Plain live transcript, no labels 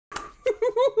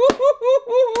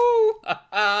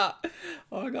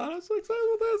Oh god, I'm so excited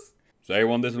for this. So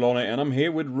everyone, this is Lonnie, and I'm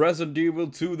here with Resident Evil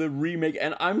 2, the remake,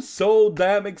 and I'm so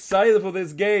damn excited for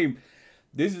this game.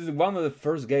 This is one of the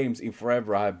first games in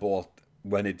forever I bought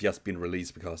when it just been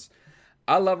released, because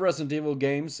I love Resident Evil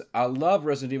games. I love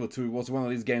Resident Evil 2. It was one of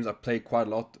these games I played quite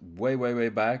a lot way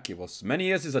back. It was many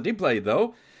years since I did play it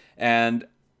though, and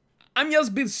I'm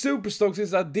just been super stoked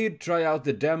since I did try out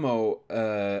the demo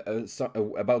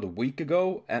about a week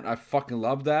ago, and I fucking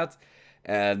love that.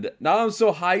 And now I'm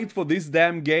so hyped for this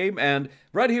damn game, and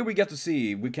right here we get to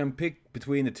see, we can pick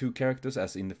between the two characters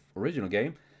as in the original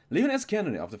game. Leon S.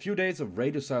 Kennedy, after a few days of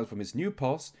radio silence from his new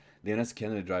post, Leon S.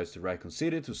 Kennedy drives to Raccoon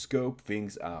City to scope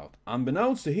things out.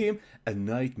 Unbeknownst to him, a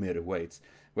nightmare awaits.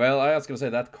 Well, I was gonna say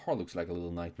that car looks like a little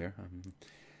nightmare.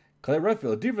 Claire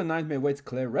Redfield, a different nightmare awaits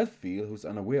Claire Redfield, who's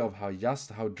unaware of how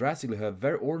drastically her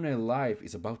very ordinary life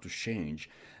is about to change.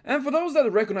 And for those that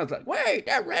recognize, like, wait,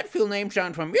 that Redfield name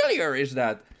sounds familiar, is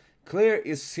that Claire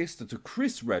is sister to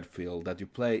Chris Redfield that you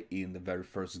play in the very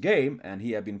first game, and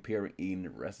he had been appearing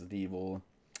in Resident Evil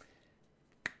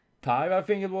 5, I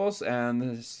think it was,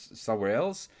 and somewhere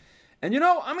else. And you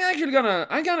know, I'm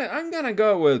gonna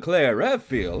go with Claire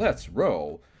Redfield. Let's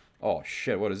roll. Oh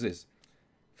shit, what is this?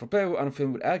 For players who are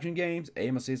unfamiliar with action games,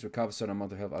 aim assist recovers certain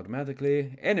amount of health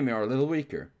automatically. Enemy are a little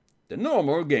weaker than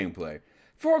normal gameplay.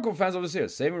 For hardcore fans of the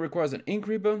series, saving requires an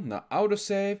incremental, not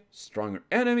autosave, stronger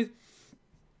enemies.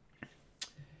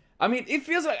 I mean, it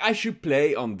feels like I should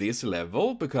play on this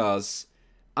level because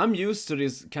I'm used to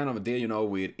this kind of a deal, you know,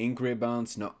 with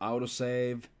increments, no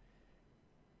autosave.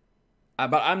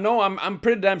 But I'm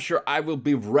pretty damn sure I will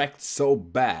be wrecked so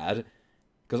bad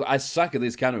because I suck at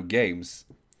these kind of games.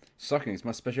 Sucking is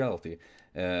my specialty,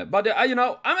 but you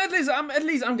know,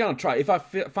 I'm gonna try. If I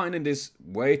finding this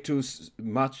way too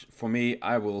much for me,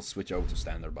 I will switch over to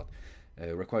standard. But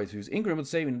required to use increment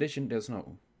save in addition. There's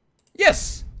no.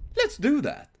 Yes, let's do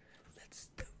that. Let's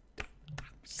do that. I'm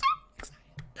so excited.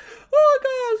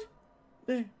 Oh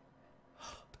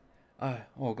gosh.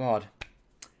 Oh god.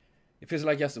 It feels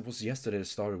like it was yesterday that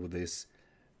started with this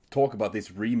talk about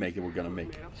this remake that we're gonna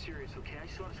make. Man, I'm serious, okay? I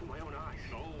saw this with my own eyes.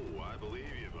 Oh, I believe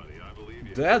you, buddy. I believe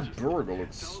you. That burger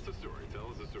looks... Tell us the story.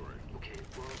 Tell us the story. Okay,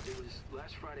 well, it was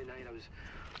last Friday night. I was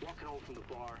walking home from the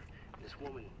bar, and this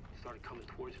woman started coming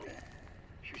towards me.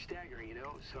 She was staggering, you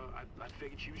know, so I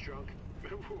figured she was drunk.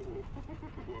 Whoa.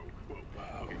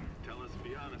 Okay, tell us,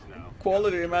 be honest now.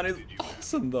 Quality, man, is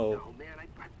awesome, though. No, man,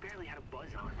 I barely had a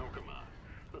buzz on. Oh, come on.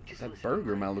 Look, just That listen,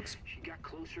 burger, right? man, looks... She got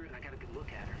closer, and I got a good look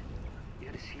at her. You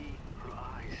had to see her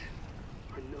eyes,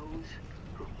 her nose,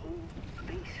 her whole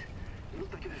face. It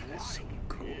looked like it was That's so rotting.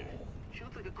 cool. She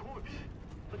looked like a corpse.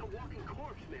 Like a walking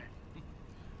corpse, man.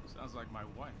 Sounds like my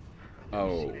wife.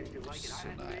 Oh, Like it. I so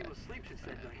hadn't been able nice. to sleep since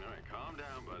that night. All right, calm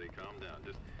down, buddy. Calm down.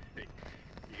 Just, hey,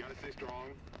 you gotta stay strong,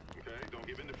 okay? Don't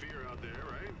give in to fear out there,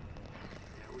 right?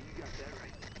 Yeah, well, you got that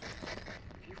right.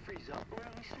 If you freeze up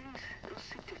around these things, it'll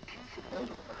sink their teeth in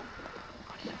you.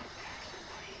 I'm trying to attack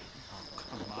somebody. Oh,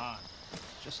 come on.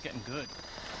 Just getting good.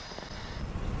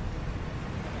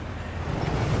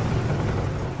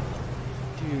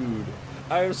 Dude,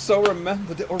 I so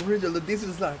remember the original. This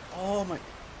is like, oh my...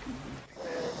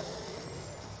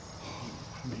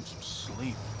 I need some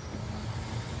sleep.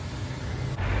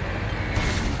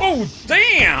 Oh,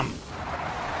 damn!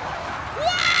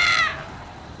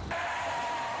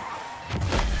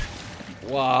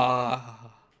 Wow.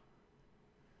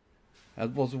 That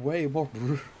was way more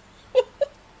brutal.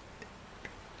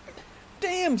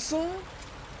 Damn, son.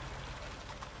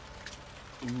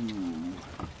 Ooh.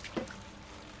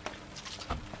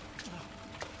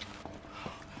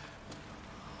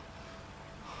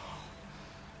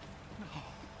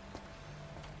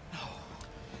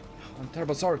 I'm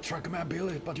terrible sorry, Trucker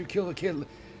Billy, but you killed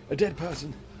a dead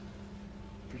person.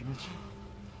 Pretty much.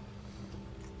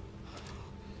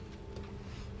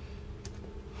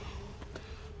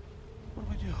 What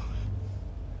do I do?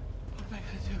 What am I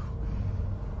gonna do?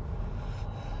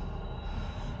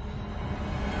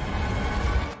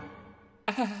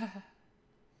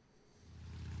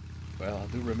 Well, I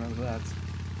do remember that.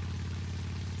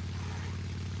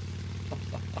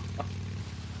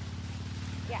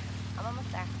 Yeah, I'm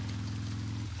almost there.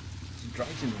 She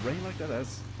drives in the rain like that,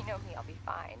 that's... You know me, I'll be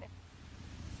fine.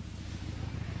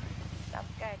 Sounds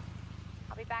good.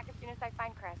 I'll be back as soon as I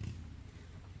find Chris.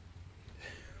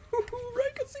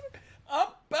 Right, I'm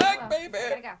back, Hello. baby!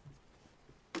 I gotta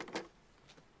go.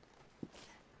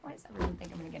 Why does everyone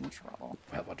think I'm gonna get in trouble?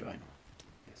 Well, what do I know?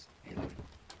 Yes, hey, look.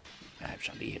 I have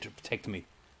Shandy here to protect me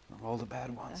from all the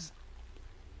bad ones.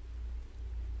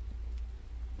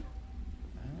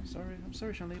 I'm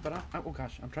sorry, Shandy, but oh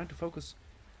gosh, I'm trying to focus.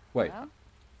 Wait. Hello?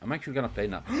 I'm actually gonna play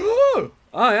now.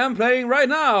 I am playing right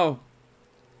now!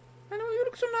 I know, you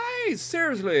look so nice,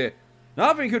 seriously!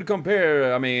 Nothing could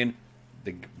compare, I mean,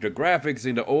 the graphics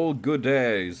in the old good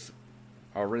days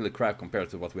are really crap compared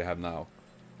to what we have now.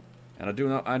 And I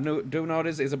do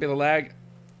notice it's a bit of lag.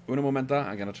 Uno momenta,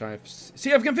 I'm gonna try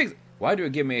see if I can fix it. Why do you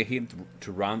give me a hint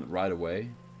to run right away?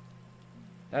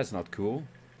 That's not cool.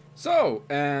 So,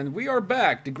 and we are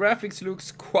back. The graphics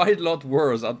looks quite a lot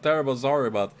worse. I'm terrible sorry,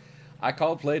 but I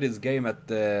can't play this game at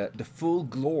the full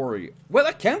glory. Well,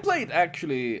 I can play it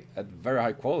actually at very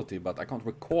high quality, but I can't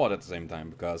record at the same time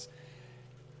because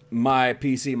my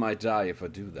PC might die if I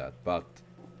do that. But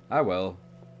I will.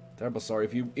 Terrible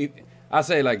sorry. If I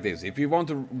say it like this, if you want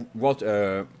to watch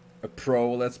a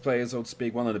pro let's play, so to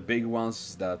speak, one of the big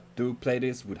ones that do play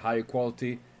this with higher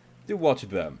quality, do watch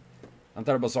them. I'm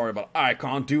terrible sorry, but I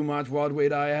can't do much what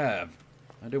with I have.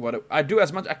 I do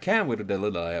as much I can with the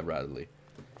little I have, ratherly.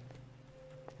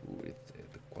 Ooh, it's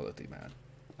the quality, man.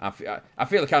 I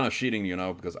feel kind of cheating, you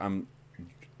know, because I'm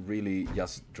really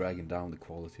just dragging down the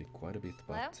quality quite a bit.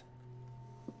 But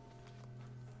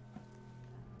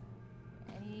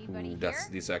Anybody ooh, here?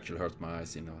 this actually hurts my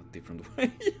eyes in a different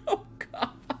way. Oh God.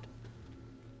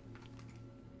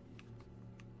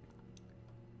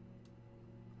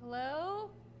 Hello?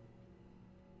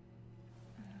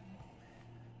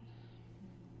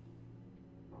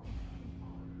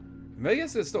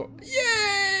 Vegas is store.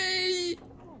 Yay!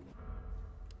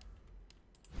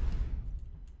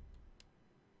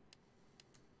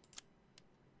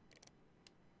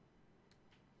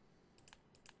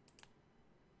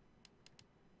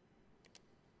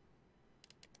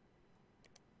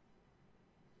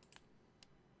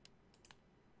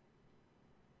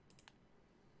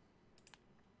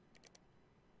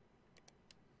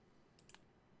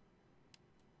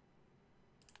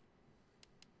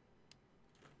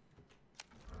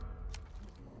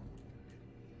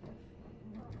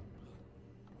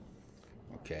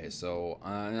 Okay, so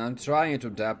I'm trying to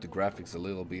adapt the graphics a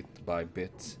little bit by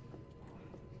bit,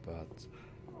 but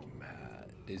man,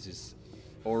 this is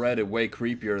already way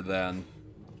creepier than.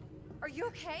 Are you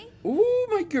okay? Oh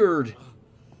my God!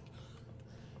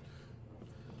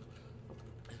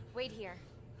 Wait here.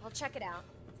 I'll check it out.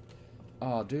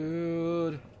 Oh,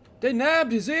 dude, they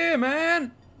nabbed his ear,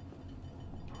 man.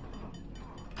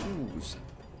 Ooh,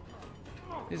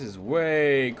 this is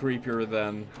way creepier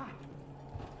than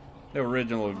the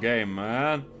original game,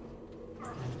 man.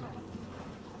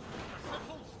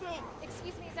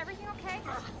 Excuse me, is everything okay?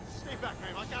 Stay back,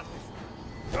 man. I got this.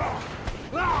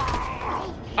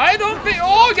 I don't think.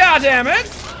 Oh, God damn it!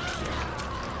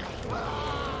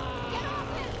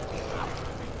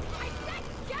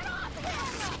 Get off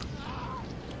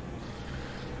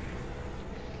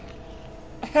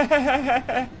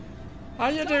him! How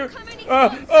you do? come any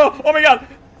Oh my God!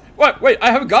 What? Wait, I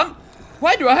have a gun?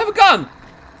 Why do I have a gun?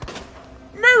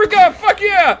 America! Fuck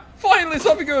yeah! Finally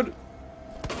something good!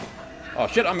 Oh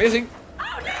shit, I'm missing.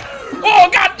 Oh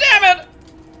God damn it!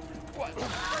 What?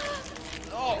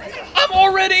 Oh, I'm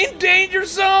already in danger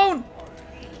zone!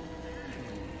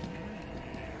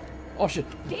 Oh shit.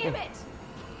 Damn it!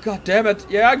 God damn it.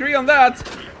 Yeah, I agree on that.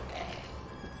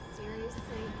 Seriously?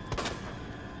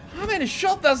 How many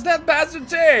shots does that bastard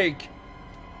take?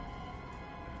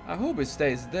 I hope he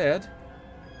stays dead.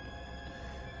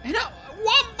 And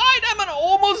one bite, I'm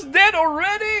almost dead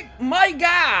already? My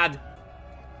God!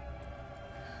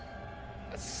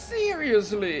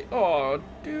 Seriously? Oh,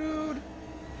 dude.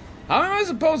 How am I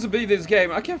supposed to beat this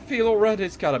game? I can feel already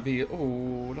it's gotta be.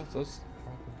 Oh, lots of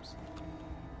problems.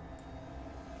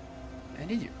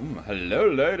 Hello,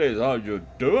 ladies. How you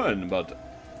doing? But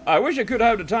I wish I could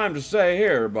have the time to stay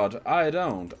here, but I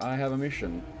don't. I have a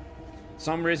mission.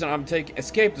 Some reason I'm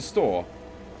escape the store.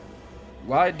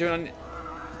 Why do I?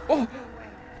 Oh.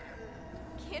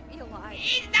 Can't be alive.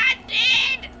 He's not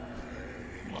dead!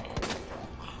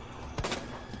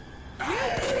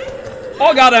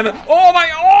 Oh God damn it! Oh my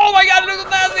God, look at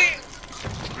Nazi!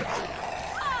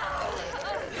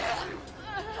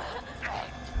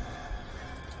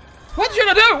 What should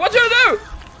I do? What should I do?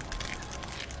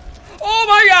 Oh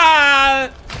my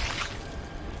God!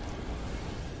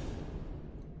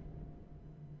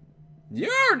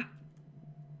 You're...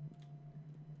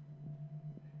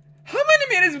 How many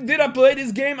minutes did I play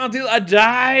this game until I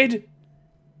died?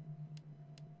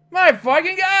 My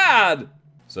fucking God!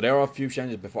 So there are a few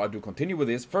changes before I do continue with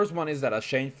this. First one is that I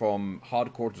changed from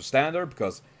hardcore to standard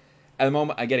because at the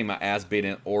moment I'm getting my ass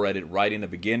beaten already right in the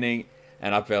beginning,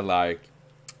 and I felt like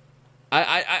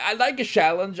I like a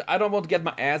challenge. I don't want to get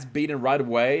my ass beaten right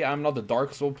away. I'm not a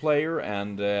Dark Souls player,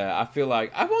 and I feel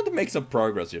like I want to make some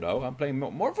progress, you know. I'm playing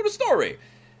more for the story.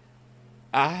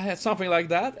 Something like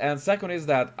that. And second is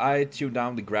that I tuned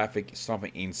down the graphic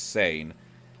something insane.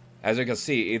 As you can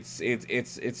see,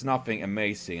 it's nothing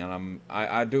amazing, and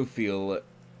I do feel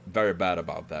very bad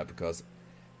about that, because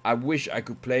I wish I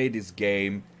could play this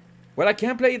game. Well, I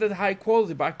can play it at high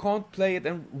quality, but I can't play it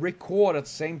and record at the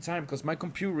same time because my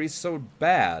computer is so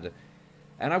bad.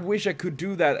 And I wish I could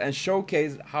do that and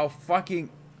showcase how fucking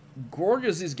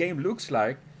gorgeous this game looks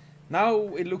like. Now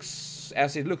it looks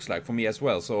as it looks like for me as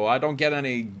well, so I don't get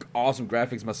any awesome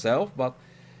graphics myself, but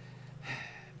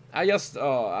I just,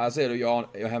 I said, you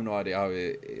have no idea how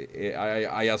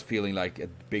I just feeling like a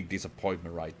big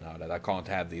disappointment right now that I can't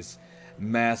have this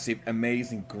massive,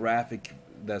 amazing graphic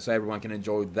that so everyone can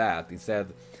enjoy that.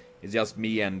 Instead, it's just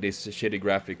me and this shitty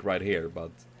graphic right here.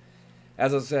 But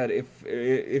as I said,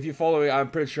 if you follow it,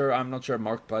 I'm pretty sure, I'm not sure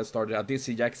Markiplier started. I did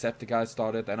see Jacksepticeye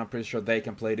started, and I'm pretty sure they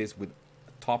can play this with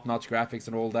top-notch graphics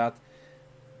and all that.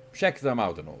 Check them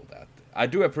out and all that. I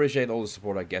do appreciate all the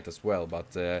support I get as well,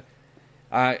 but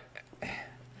I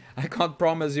can't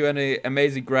promise you any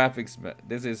amazing graphics.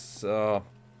 This is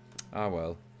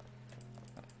well.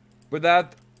 With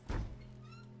that,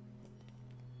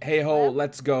 hey ho,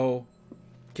 let's go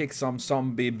kick some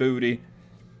zombie booty.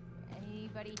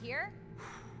 Anybody here?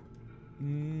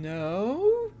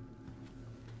 No.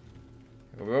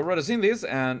 We've already seen this,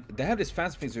 and they have this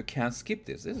fancy thing so you can't skip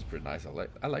this. This is pretty nice.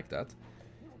 I like that.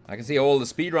 I can see all the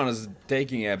speedrunners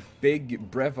taking a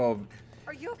big breath of.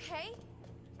 Are you okay?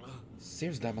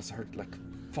 Seriously, that must hurt like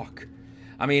fuck.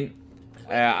 I mean,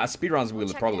 speedrunners will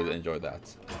probably enjoy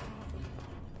that.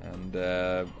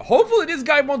 And hopefully this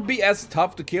guy won't be as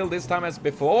tough to kill this time as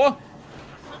before.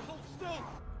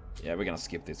 Yeah, we're gonna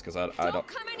skip this because I don't.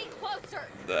 Come any closer.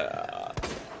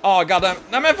 Oh goddamn!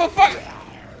 No man, for fuck!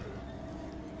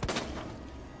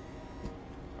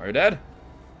 Are you dead?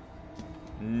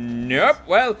 Nope.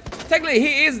 Well, technically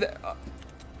he is.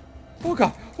 Oh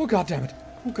god! Oh god damn it!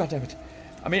 Oh god damn it!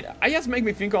 I mean, I just make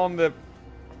me think on the.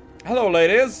 Hello,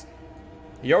 ladies.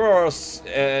 You're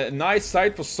a nice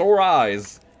sight for sore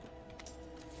eyes.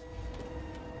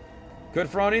 Could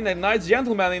throw in a nice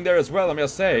gentleman in there as well. I'm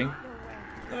just saying.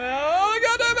 Oh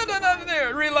god damn it! I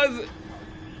realize.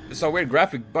 There's some weird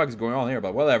graphic bugs going on here,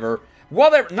 but whatever.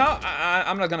 Whatever. No,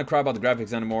 I'm not gonna cry about the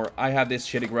graphics anymore. I have this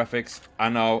shitty graphics. I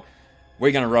know.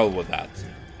 We're gonna roll with that.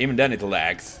 Even then it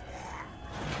lags.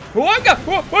 Oh my god!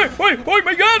 Oh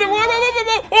my god!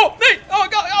 Oh, hey! Oh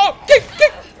god! Oh, kick!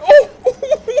 Oh!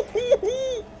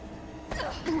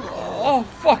 Oh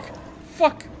fuck!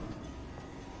 Fuck!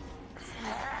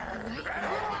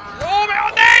 Oh my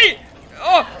god! Hey!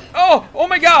 Oh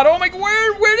my god! Oh my!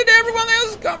 Where did everyone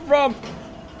else come from?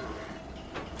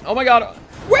 Oh my god!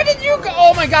 Where did you go?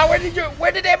 Oh my god!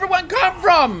 Where did everyone come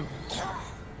from?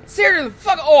 Seriously,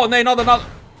 fuck! Oh no, not another!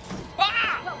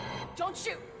 Ah! No, don't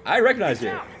shoot. I recognize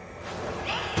you.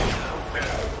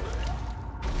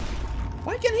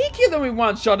 Why can he kill them with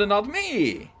one shot and not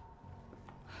me?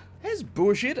 That's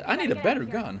bullshit. I need a better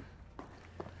gun.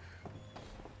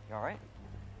 You alright?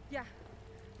 Yeah,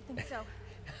 I think so.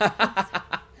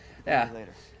 Yeah.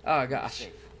 Later. Oh gosh.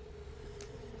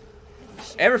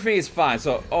 Everything is fine.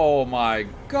 So, oh my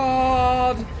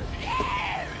god.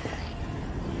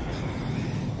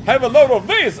 Have a load of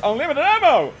this unlimited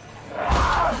ammo.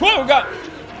 Oh god.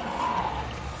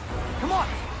 Come on!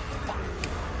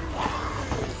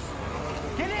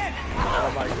 Get in!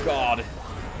 Oh my god.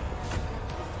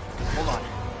 Hold on.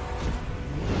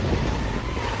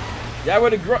 Yeah,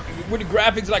 with the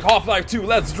graphics like Half-Life 2,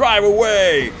 let's drive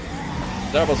away.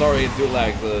 That was already too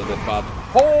like the but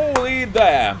holy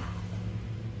damn.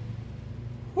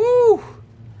 Woo!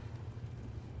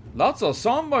 Lots of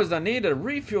zombies that need a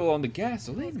refuel on the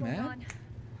gasoline, man.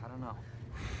 I don't know.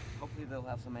 Hopefully they'll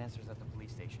have some answers at the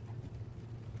police station.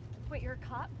 Wait, you're a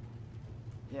cop?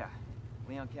 Yeah,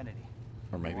 Leon Kennedy.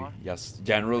 Or maybe just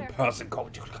general person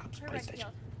going to the cops Where police station.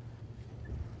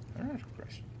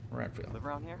 Redfield. Live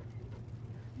around here?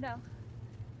 No. I'm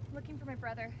looking for my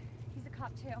brother. He's a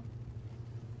cop too.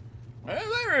 Well,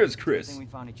 there is I Chris. think we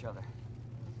found each other.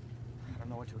 I don't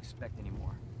know what to expect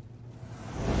anymore.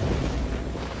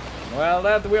 Well,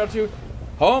 that we are to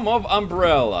home of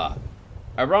Umbrella.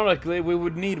 Ironically, we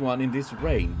would need one in this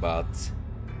rain, but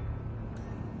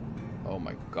oh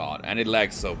my god, and it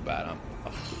lags so bad.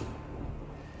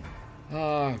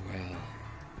 Ah, well.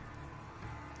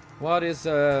 What is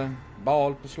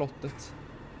bal på slottet?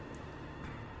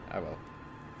 Ah, well.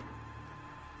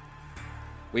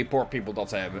 We poor people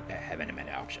don't have any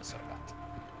many options, so that.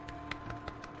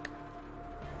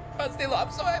 But still,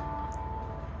 I'm so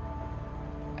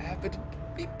happy to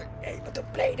be able to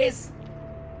play this.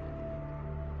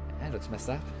 That looks messed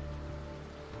up.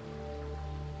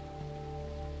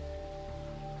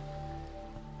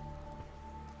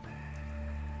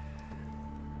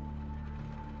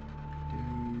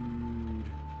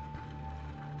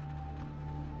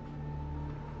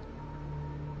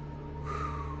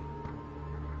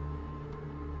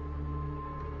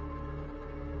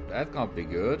 That can't be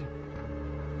good.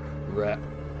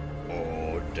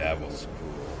 Oh, that was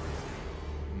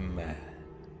cool. Man.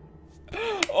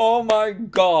 Oh my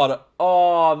god.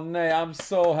 Oh, nay, I'm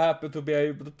so happy to be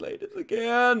able to play this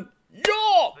again.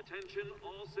 Yo! Attention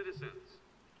all citizens.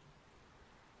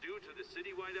 Due to the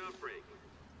citywide outbreak,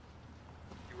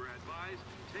 you are advised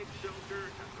to take shelter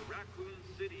at the Raccoon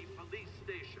City Police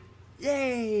Station.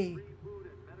 Yay! Free food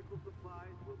and medical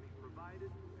supplies will be provided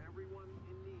to everyone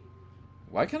in need.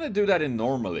 Why can't I do that in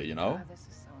normally, you know? Oh, this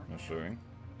is so Not annoying. sure.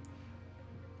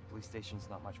 Police station's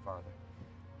not much farther.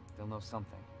 They'll know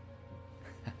something.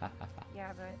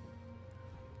 Yeah, but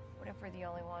what if we're the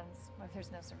only ones? What if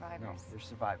there's no survivors? No, there's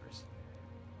survivors.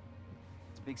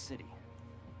 It's a big city.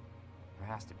 There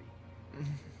has to be.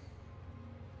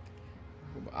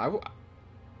 I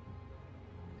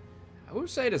would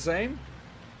say the same.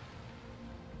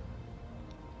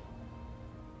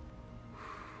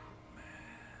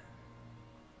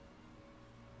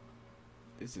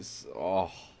 This is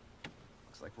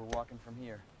Looks like we're walking from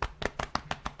here.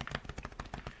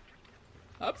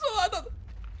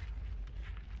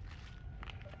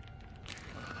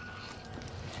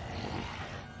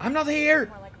 I'm not here!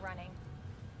 More like running.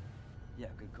 Yeah,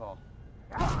 good call.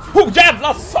 Oh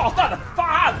jävla satan!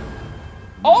 Fan!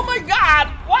 Oh my god!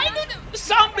 Why did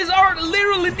zombies are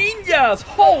literally ninjas?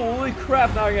 Holy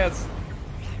crap, nuggets!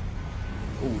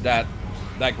 Ooh, that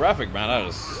graphic, man, that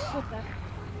is... What the?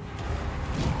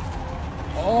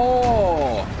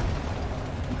 Oh!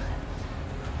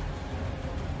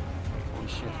 Holy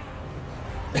shit.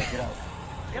 Get out.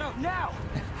 Get out now!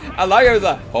 I like it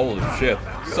that. Holy shit.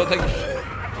 So take.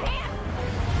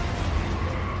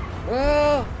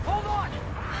 Well. Hold on!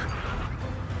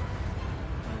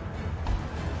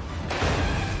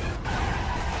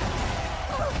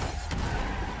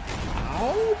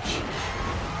 Ouch.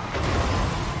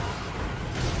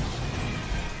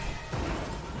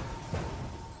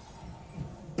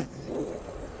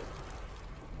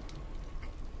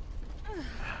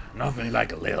 Nothing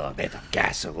like a little bit of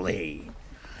gasoline.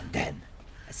 And then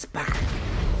a spark.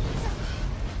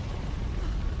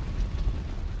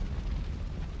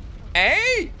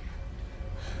 Hey!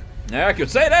 Yeah, I could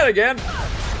say that again.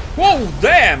 Whoa,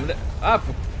 damn!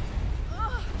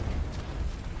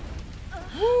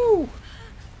 Woo!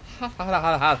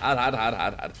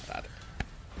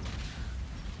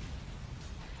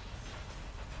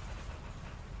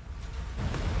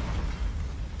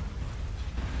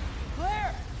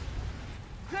 Claire!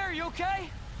 Claire, you okay?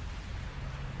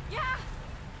 Yeah,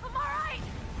 I'm all right.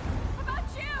 How about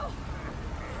you?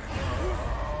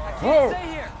 I can't Whoa. stay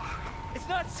here. It's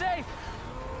not safe.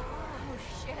 Oh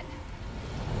shit.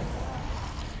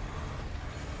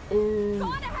 Go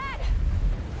on ahead.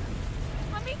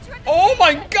 I'll meet you at the Oh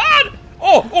my station. god!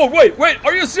 Oh, wait,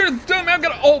 are you serious? Tell me I'm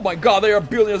gonna. Oh my god, there are a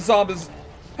billion zombies.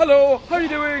 Hello, how you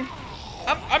doing?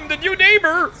 I'm the new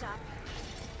neighbor. Stop.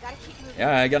 Gotta keep moving.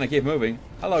 Yeah, I gotta keep moving.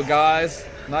 Hello, guys.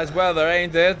 Nice weather,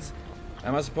 ain't it?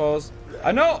 I suppose.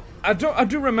 I know. I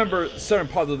do remember certain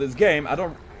parts of this game. I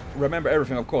don't remember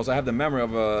everything, of course. I have the memory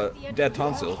of a dead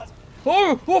tonsil.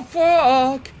 Oh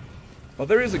fuck! But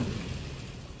there is a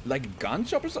like a gun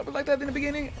shop or something like that in the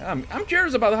beginning. I'm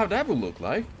curious about how that would look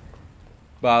like.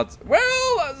 But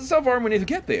well, so far we need to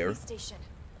get there. Station.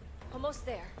 Almost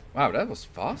there. Wow, that was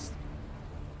fast.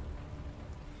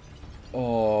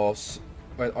 Oh,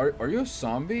 wait, are you a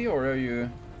zombie or are you?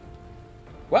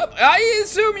 Well, I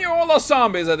assume you all are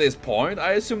zombies at this point.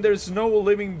 I assume there's no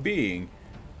living being,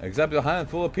 except a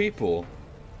handful of people.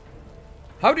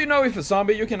 How do you know if a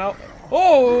zombie you can out?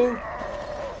 Oh!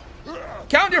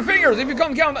 Count your fingers. If you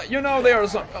can't count, you know they are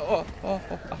some.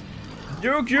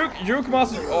 Juke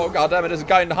must. Oh god damn it! There's a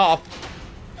guy in the half.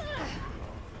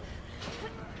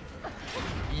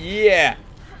 Yeah.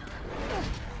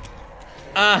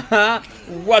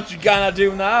 What you gonna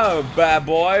do now, bad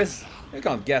boys? You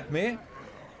can't get me.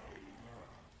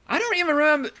 I don't even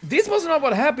remember. This was not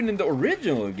what happened in the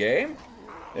original game.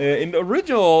 In the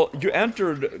original, you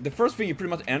entered. The first thing you pretty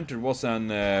much entered was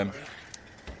an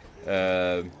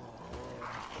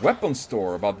weapon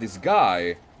store about this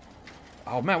guy.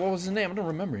 Oh man, what was his name? I don't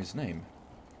remember his name.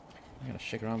 I'm gonna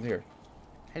check around here.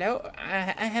 Hello,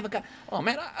 I have a gun. Oh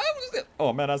man,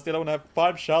 I still only have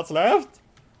 5 shots left.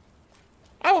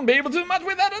 I won't be able to do much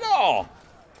with that at all.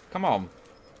 Come on.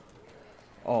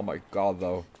 Oh my god,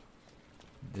 though.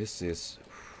 This is.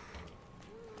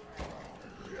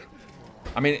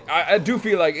 I mean, I do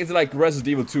feel like it's like Resident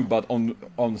Evil 2, but on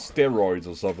steroids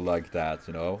or something like that,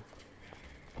 you know.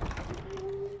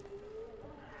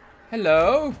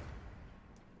 Hello.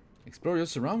 Explore your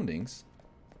surroundings.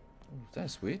 Oh,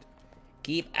 that's sweet.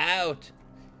 Keep out.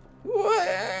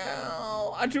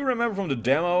 Well, I do remember from the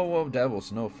demo, well, that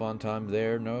was no fun time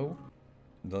there, no.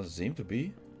 Doesn't seem to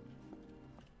be.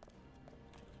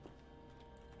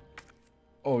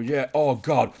 Oh yeah, oh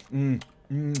god.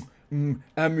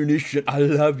 Ammunition, I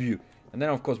love you. And then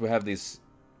of course we have this.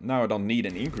 Now I don't need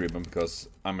an ink ribbon because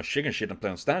I'm a chicken shit and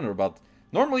play on standard, but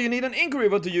normally you need an ink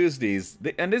ribbon to use these.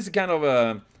 And this is kind of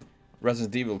a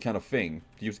Resident Evil kind of thing.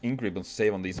 To use ink ribbons to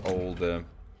save on these old...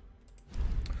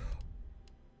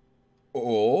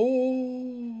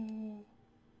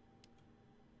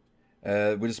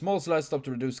 with a small slide stop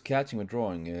to reduce catching when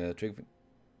drawing. Trigger...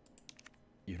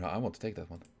 You know, I want to take that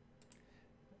one.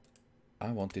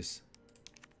 I want this.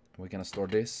 We're gonna store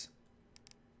this.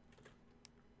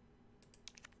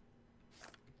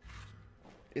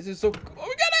 This is so... Oh, we got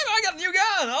him! I got a new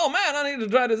gun! Oh man, I need to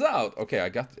try this out. Okay, I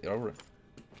got it already.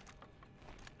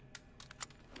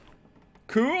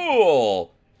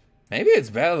 Cool! Maybe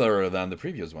it's better than the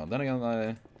previous one. Then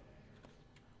again,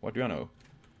 what do I know?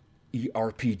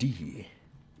 ERPD.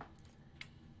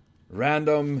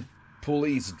 Random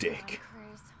police dick. Oh,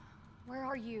 Chris, where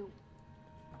are you?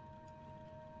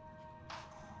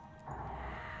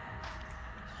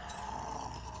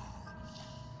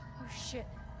 Oh shit,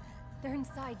 they're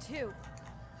inside too.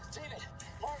 David,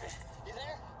 Marvin, you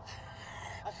there?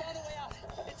 I found a way out.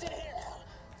 It's in here.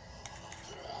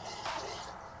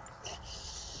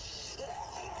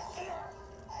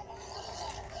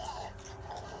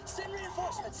 Send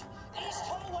reinforcements. East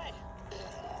hallway.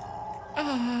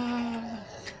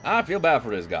 I feel bad for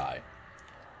this guy.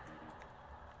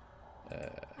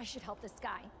 I should help this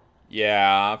guy.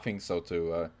 Yeah, I think so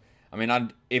too. I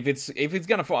mean, if it's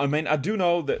gonna fall, I mean, I do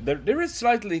know that there is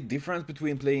slightly difference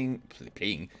between playing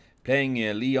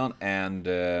Leon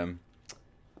and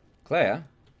Claire.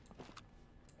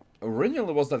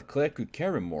 Originally was that Claire could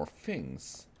carry more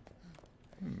things.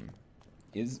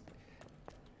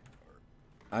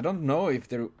 I don't know if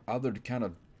there are other kind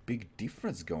of big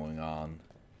difference going on.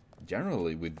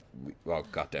 Generally with well,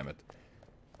 goddammit.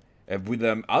 With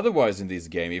them otherwise in this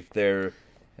game, if there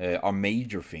are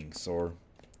major things or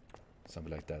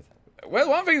something like that. Well,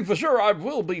 one thing for sure, I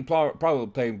will be probably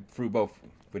playing through both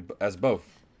as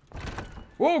both.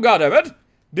 Whoa, goddammit!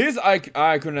 This I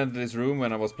couldn't enter this room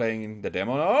when I was playing the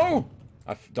demo. No,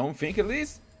 I don't think at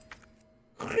least.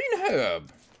 Green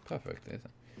herb, perfect.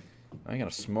 I'm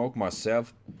gonna smoke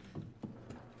myself.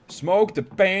 Smoke the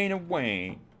pain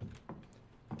away.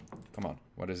 Come on,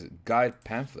 what is it? Guide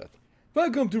pamphlet.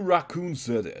 Welcome to Raccoon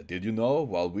City. Did you know?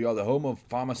 While we are the home of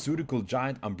pharmaceutical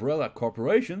giant Umbrella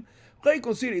Corporation,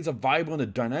 Raccoon City is a vibrant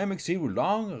and dynamic city with a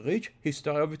long, rich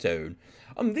history of its own.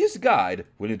 On this guide,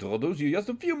 we'll introduce you just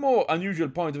a few more unusual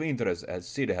points of interest as the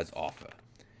city has to offer.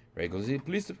 Raccoon City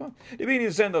Police Department. The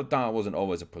beginning center of town wasn't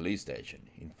always a police station.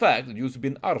 In fact, it used to be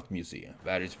an art museum.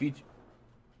 Various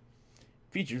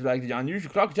features like the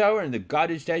unusual clock tower and the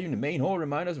guided statue in the main hall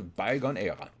remind us of a bygone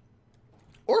era.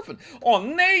 Orphan. Oh,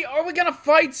 nay, are we gonna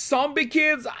fight zombie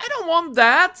kids? I don't want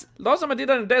that. Last time I did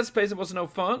that in Dead Space, it was no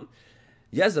fun.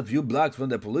 Just a few blocks from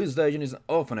the police station is an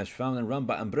orphanage found and run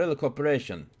by Umbrella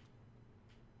Corporation.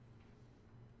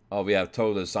 Oh, we have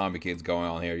totally zombie kids going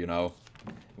on here, you know.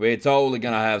 We're totally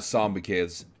gonna have zombie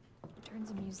kids.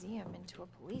 Turns a museum into a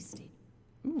police station.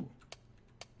 Ooh.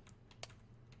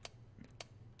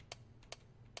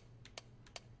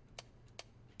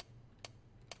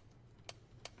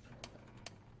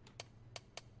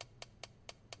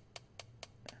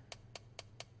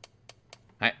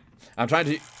 I tried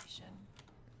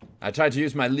to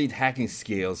use my elite hacking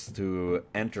skills to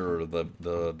enter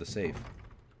the safe.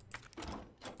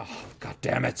 Oh, god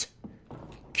damn it.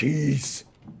 Keys.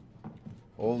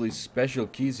 All these special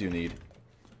keys you need.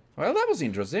 Well, that was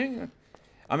interesting.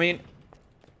 I mean,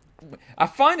 I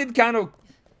find it kind of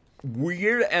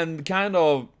weird and kind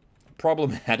of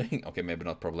problematic. Okay, maybe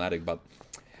not problematic, but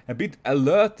a bit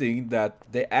alerting that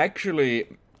they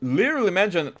actually literally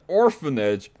mention an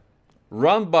orphanage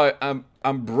run by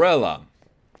Umbrella.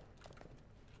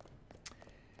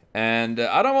 And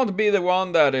I don't want to be the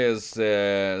one that is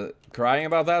crying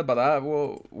about that, but I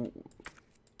will...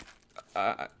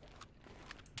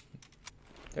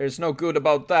 there's no good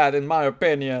about that, in my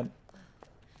opinion.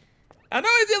 I know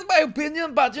it's just my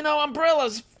opinion, but you know,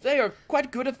 Umbrellas, they are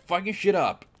quite good at fucking shit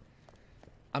up.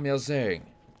 I'm just saying.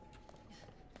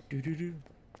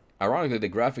 Ironically, the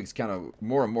graphics kind of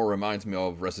more and more reminds me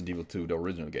of Resident Evil 2, the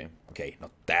original game. Okay,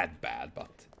 not that bad, but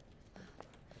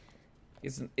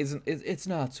it's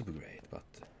not super great, but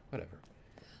whatever.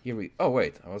 Here we... Oh,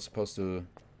 wait, I was supposed to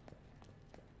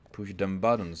push them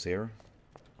buttons here.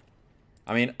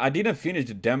 I mean, I didn't finish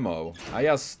the demo. I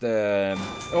just...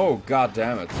 oh, god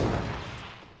damn it.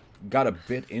 got a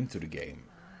bit into the game.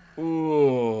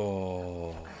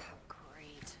 Ooh.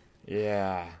 Great.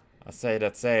 Yeah, I say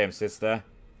that same, sister.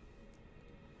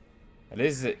 At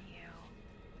least it...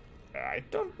 I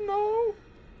don't know.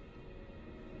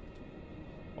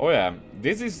 Oh yeah,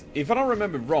 this is, if I don't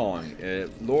remember wrong,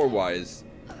 lore-wise,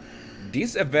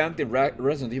 this event in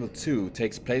Resident Evil 2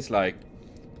 takes place like,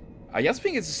 I just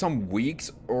think it's some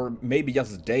weeks or maybe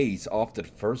just days after the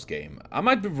first game. I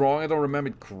might be wrong, I don't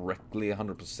remember it correctly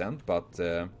 100%, but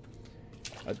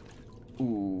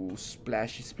ooh,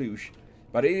 splashy sploosh.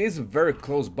 But it is very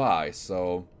close by,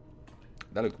 so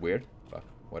that looked weird, but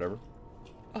whatever.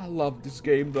 I love this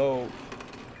game though.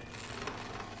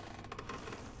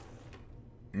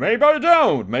 Maybe I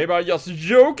don't. Maybe I'm just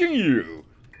joking you.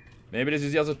 Maybe this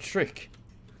is just a trick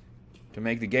to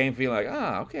make the game feel like,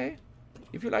 ah, okay.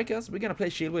 If you like us, we're gonna play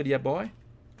Shield with you, boy.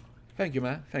 Thank you,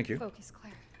 man. Thank you. Focus,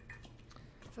 Claire.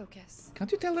 Focus.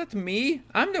 Can't you tell that to me?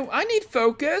 I need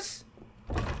focus.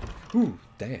 Ooh,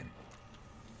 damn.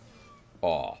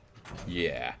 Oh,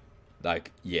 yeah.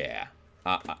 Like, yeah.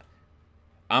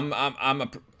 I'm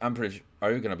pretty sure.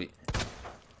 Are you gonna be?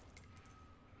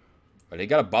 Well, they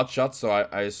got a butt shot, so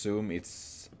I assume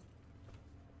it's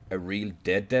a real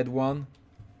dead one.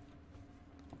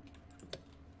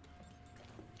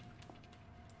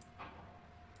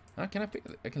 Can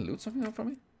I can loot something out from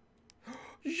me?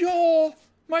 Yo,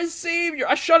 my savior!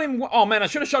 I shot him. Oh man, I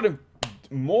should have shot him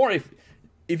more. If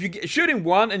you shoot him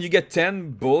one and you get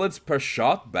 10 bullets per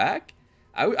shot back,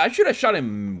 I should have shot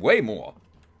him way more.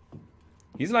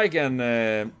 He's like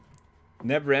an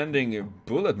never-ending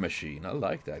bullet machine. I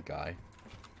like that guy.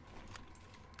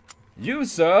 You,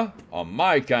 sir, are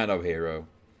my kind of hero.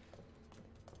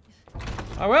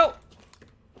 Oh well.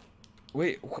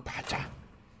 Wait.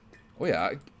 Oh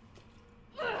yeah.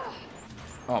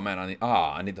 Oh man,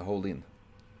 I need to hold in.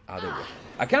 There we go.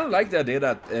 I kind of like the idea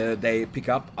that they pick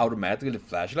up automatically the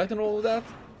flashlight and all of that.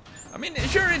 I mean,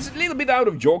 sure, it's a little bit out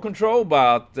of your control,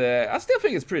 but I still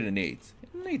think it's pretty neat.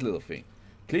 Neat little thing.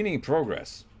 Cleaning in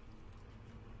progress.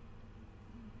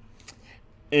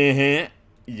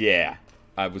 Yeah,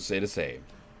 I would say the same.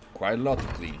 Quite a lot to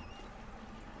clean.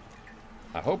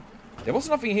 I hope... There was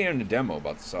nothing here in the demo,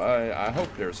 but so I hope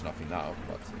there's nothing now,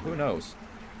 but who knows.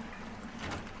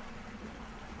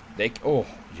 Oh,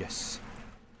 yes.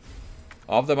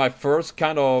 After my first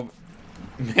kind of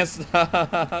messed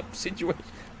up situation...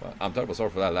 Well, I'm terribly sorry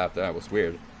for that laugh, that was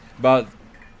weird. But...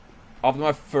 After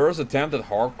my first attempt at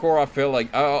hardcore, I feel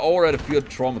like I already feel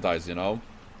traumatized, you know.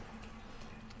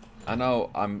 I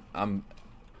know I'm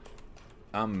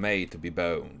made to be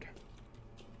boned.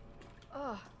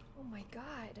 Oh my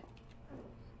god.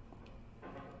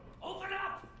 Open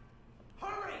up!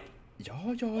 Hurry!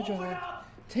 Yeah.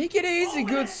 Take it easy,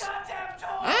 good.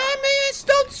 I mean,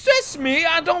 don't stress me.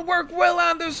 I don't work well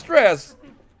under stress.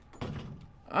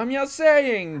 I'm just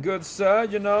saying, good sir,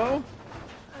 you know.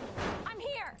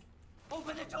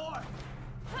 Open the door!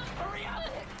 Hurry up!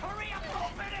 Hurry up!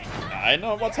 Open it! I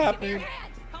know what's happening.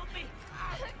 Help me!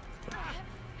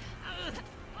 Hold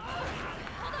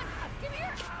on! Give me your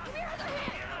other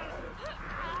hand!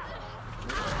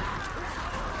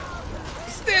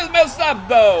 Still messed up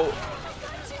though.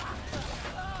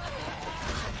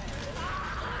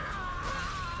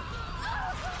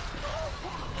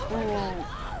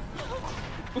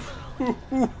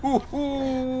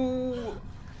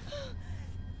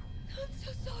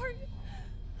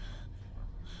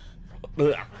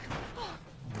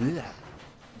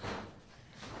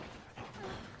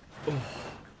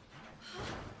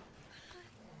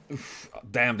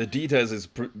 Damn, the details is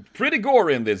pretty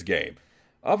gory in this game.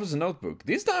 Officer notebook.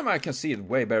 This time I can see it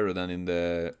way better than in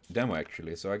the demo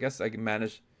actually, so I guess I can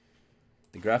manage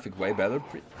the graphic way better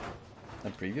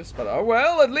than previous. But oh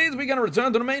well, at least we're gonna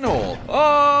return to the main hall.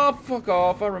 Oh, fuck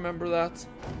off, I remember that.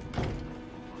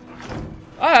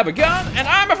 I have a gun, and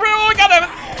I'm afraid. Oh, goddammit!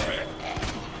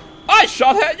 I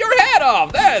shot your head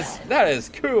off! That is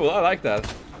cool, I like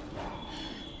that.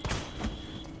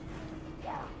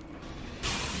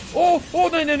 Oh,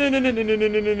 nej.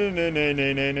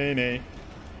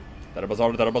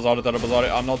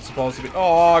 I'm not supposed to be.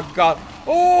 Oh, God.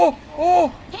 Oh,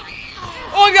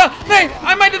 God. Nee,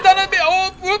 I might have done it.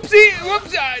 Oh,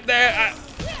 whoopsie. There.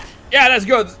 Yeah, that's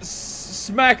good.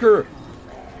 Smack her.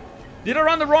 Did I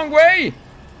run the wrong way?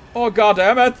 Oh, God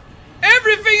damn it.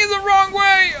 Everything is the wrong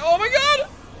way. Oh, my God.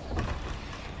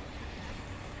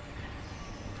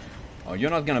 Oh, you're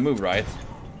not gonna move, right?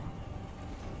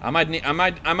 I might need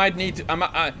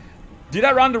to. Did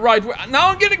I run the right way? Now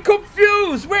I'm getting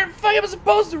confused. Where the fuck am I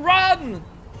supposed to run?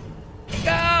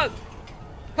 God.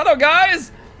 Hello,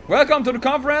 guys. Welcome to the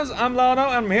conference. I'm Lano,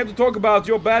 and I'm here to talk about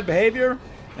your bad behavior.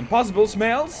 Impossible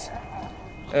smells.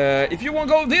 If you want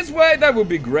to go this way, that would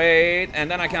be great.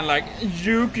 And then I can like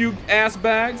juke you ass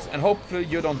bags. And hopefully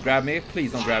you don't grab me.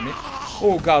 Please don't grab me.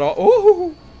 Oh god.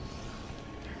 Oh.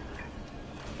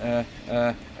 Huh.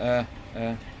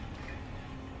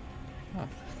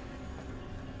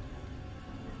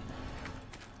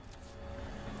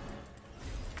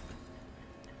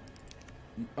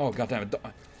 Oh god damn it.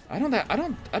 I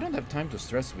don't have time to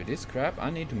stress with this crap. I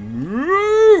need to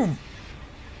move.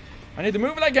 I need to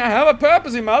move like I have a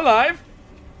purpose in my life.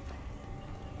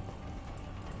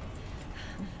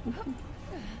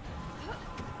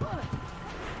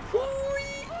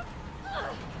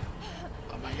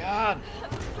 Oh my god.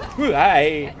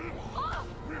 Hey.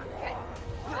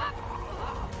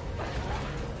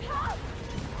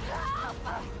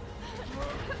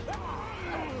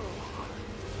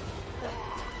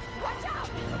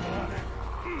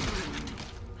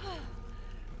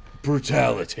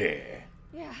 Brutality.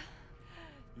 Yeah.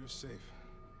 You're safe.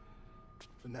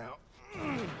 For now.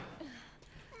 Marvin,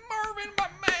 my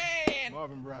man.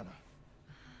 Marvin Branner.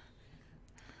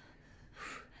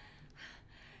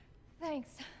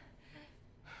 Thanks.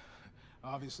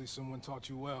 Obviously someone taught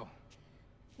you well.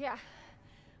 Yeah.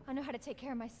 I know how to take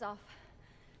care of myself.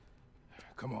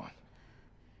 Come on.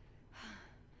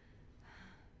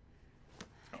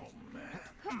 Oh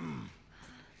man.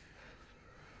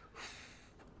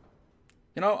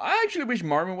 You know, I actually wish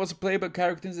Marvin was a playable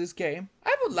character in this game.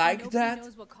 I would like that. Nobody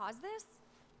knows what caused this?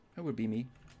 That would be me.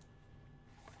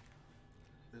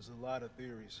 There's a lot of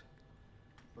theories.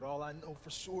 But all I know for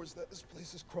sure is that this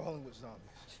place is crawling with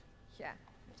zombies. Yeah,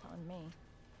 you're telling me.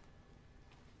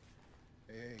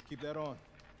 Hey, keep that on.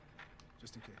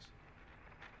 Just in case.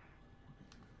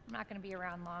 I'm not gonna be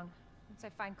around long. Once I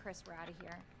find Chris, we're out of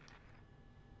here.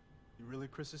 You really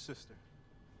Chris's sister?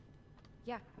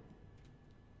 Yeah.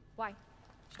 Why?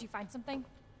 Did you find something?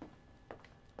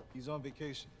 He's on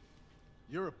vacation.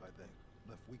 Europe, I think.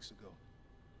 Left weeks ago.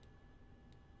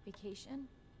 Vacation?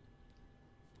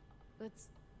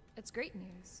 It's great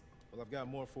news. Well, I've got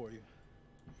more for you.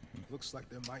 Looks like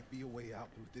there might be a way out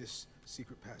through this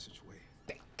secret passageway.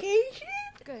 Vacation?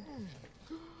 Good.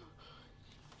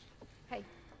 Hey.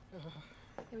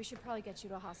 Hey, we should probably get you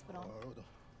to a hospital. Oh,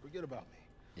 forget about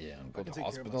me. Yeah, I go can to take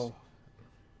care of hospital.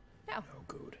 No. No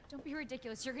good. Don't be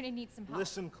ridiculous. You're gonna need some help.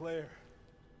 Listen, Claire.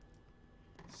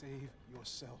 Save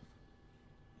yourself.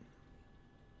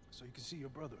 So you can see your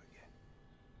brother again.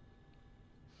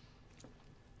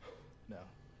 Now,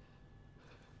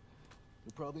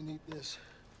 you'll probably need this.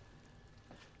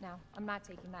 No, I'm not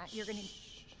taking that. You're gonna...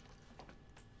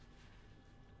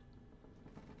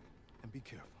 And be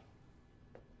careful.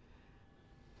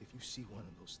 If you see one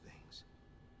of those things,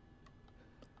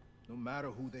 no matter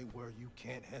who they were, you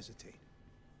can't hesitate.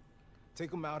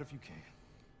 Take them out if you can.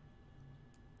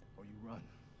 Or you run.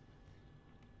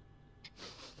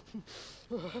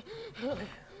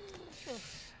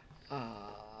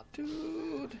 Ah,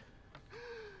 dude.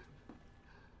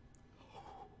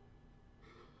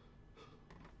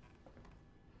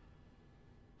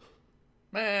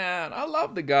 Man, I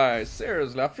love the guy.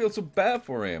 Seriously, I feel so bad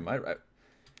for him. I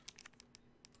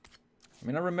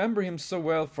mean, I remember him so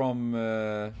well from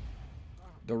the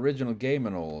original game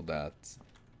and all that.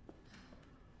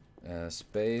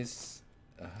 Space.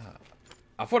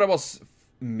 I thought I was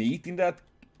meat in that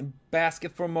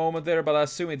basket for a moment there, but I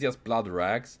assume it's just blood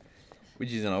rags, which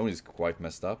is, you know, is quite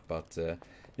messed up. But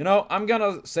you know, I'm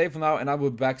gonna save for now, and I will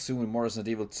be back soon with more Resident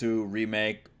Evil 2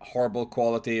 remake, horrible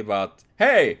quality, but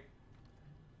hey,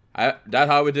 that's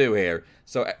how we do here.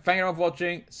 So thank you all for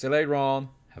watching. See you later on.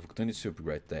 Have a continued super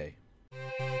great day.